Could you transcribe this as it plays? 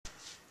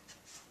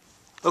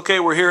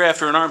Okay, we're here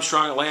after an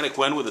Armstrong Atlantic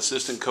win with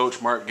assistant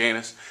coach Mark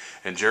Gainous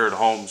and Jared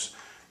Holmes,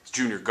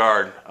 junior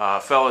guard.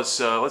 Fellas,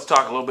 let's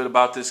talk a little bit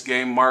about this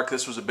game. Mark,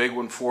 this was a big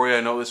one for you.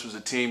 I know this was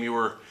a team you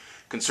were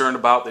concerned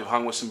about. They've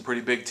hung with some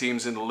pretty big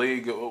teams in the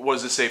league. What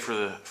does it say for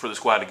the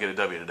squad to get a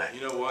W today?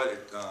 You know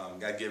what? Got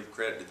to give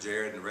credit to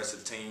Jared and the rest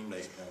of the team.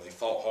 They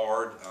fought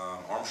hard.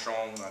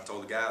 Armstrong, I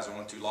told the guys,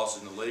 only 2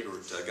 losses in the league were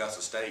to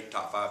Augusta State,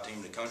 top 5 team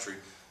in the country.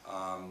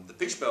 The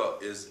Peach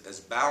Belt is as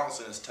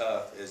balanced and as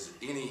tough as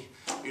any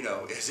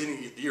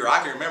year I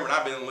can remember. And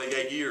I've been in the league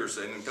 8 years,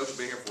 and the coach has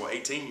been here for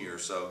 18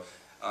 years. So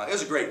it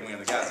was a great win.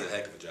 The guys did a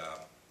heck of a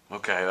job.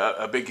 Okay,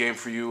 a big game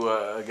for you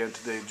again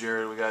today,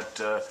 Jared. We got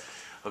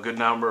a good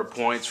number of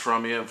points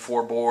from you,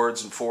 4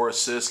 boards and 4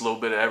 assists, a little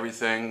bit of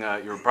everything.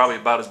 You're probably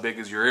about as big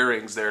as your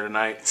earrings there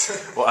tonight.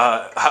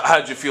 Well, how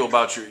did you feel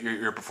about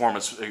your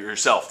performance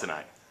yourself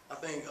tonight? I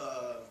think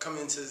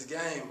coming into this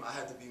game, I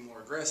had to be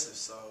more aggressive.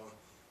 So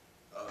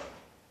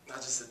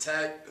not just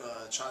attack,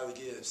 try to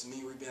get as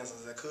many rebounds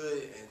as I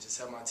could, and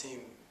just have my team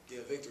get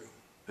a victory.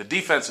 The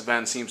defensive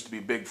end seems to be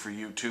big for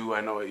you too.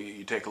 I know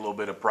you take a little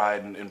bit of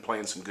pride in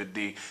playing some good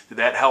D. Did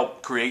that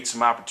help create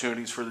some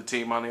opportunities for the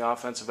team on the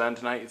offensive end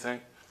tonight, you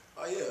think?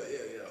 Oh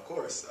yeah, of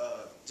course.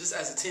 Just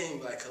as a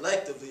team, like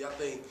collectively, I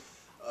think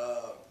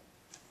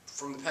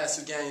from the past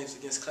 2 games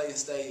against Clayton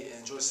State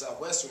and Georgia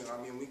Southwestern,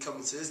 I mean, we come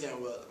into this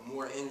game with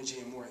more energy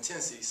and more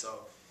intensity. So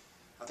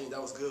I think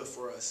that was good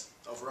for us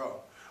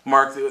overall.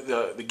 Mark,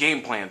 the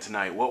game plan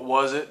tonight, what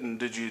was it, and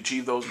did you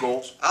achieve those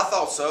goals? I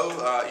thought so.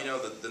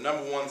 The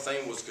number one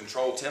thing was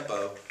control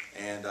tempo,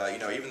 and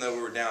even though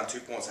we were down 2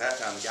 points at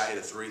halftime, the guy hit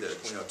a 3 that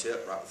Aquino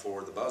tipped right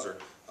before the buzzer,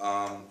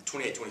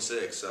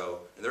 28-26.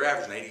 So and they're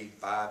averaging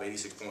 85,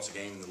 86 points a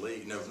game in the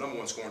league. Number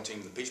 1 scoring team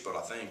in the Peach Belt,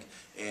 I think.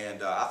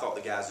 And I thought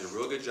the guys did a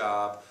real good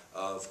job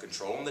of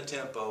controlling the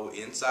tempo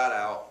inside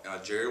out.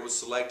 Jared was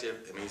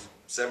selective. I mean, he's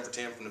 7 for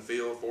 10 from the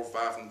field, 4 for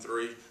 5 from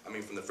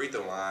the from the free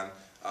throw line.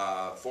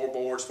 4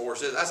 boards, 4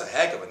 assists. That's a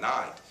heck of a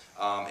night.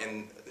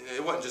 And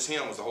it wasn't just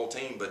him, it was the whole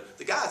team. But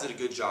the guys did a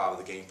good job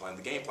of the game plan.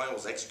 The game plan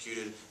was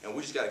executed, and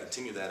we just got to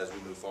continue that as we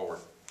move forward.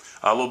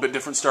 A little bit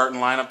different starting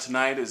lineup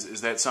tonight.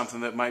 Is that something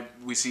that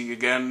we see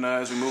again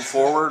as we move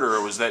forward, or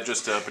was that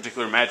just a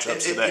particular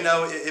matchups today?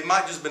 It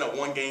might just been a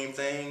one-game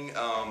thing.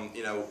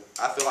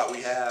 I feel like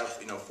we have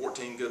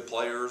 14 good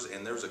players,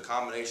 and there's a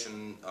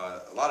combination,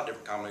 a lot of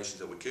different combinations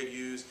that we could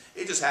use.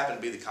 It just happened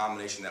to be the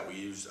combination that we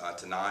used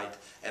tonight.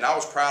 And I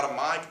was proud of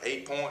Mike.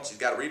 8 points. He's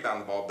got to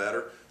rebound the ball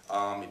better,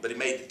 but he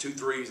made 2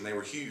 threes, and they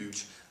were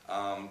huge.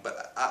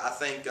 But I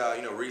think,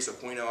 Reese,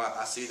 Aquino,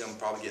 I see them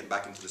probably getting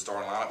back into the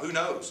starting lineup. Who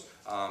knows?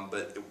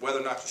 But whether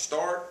or not you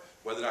start,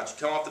 whether or not you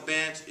come off the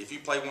bench, if you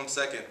play 1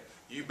 second,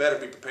 you better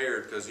be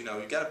prepared because, you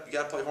got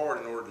to play hard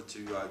in order to,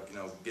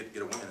 get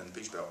a win in the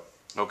Peach Belt.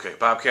 Okay,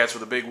 Bobcats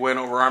with a big win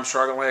over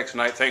Armstrong Atlantic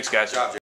tonight. Thanks, guys. Good job, Jared.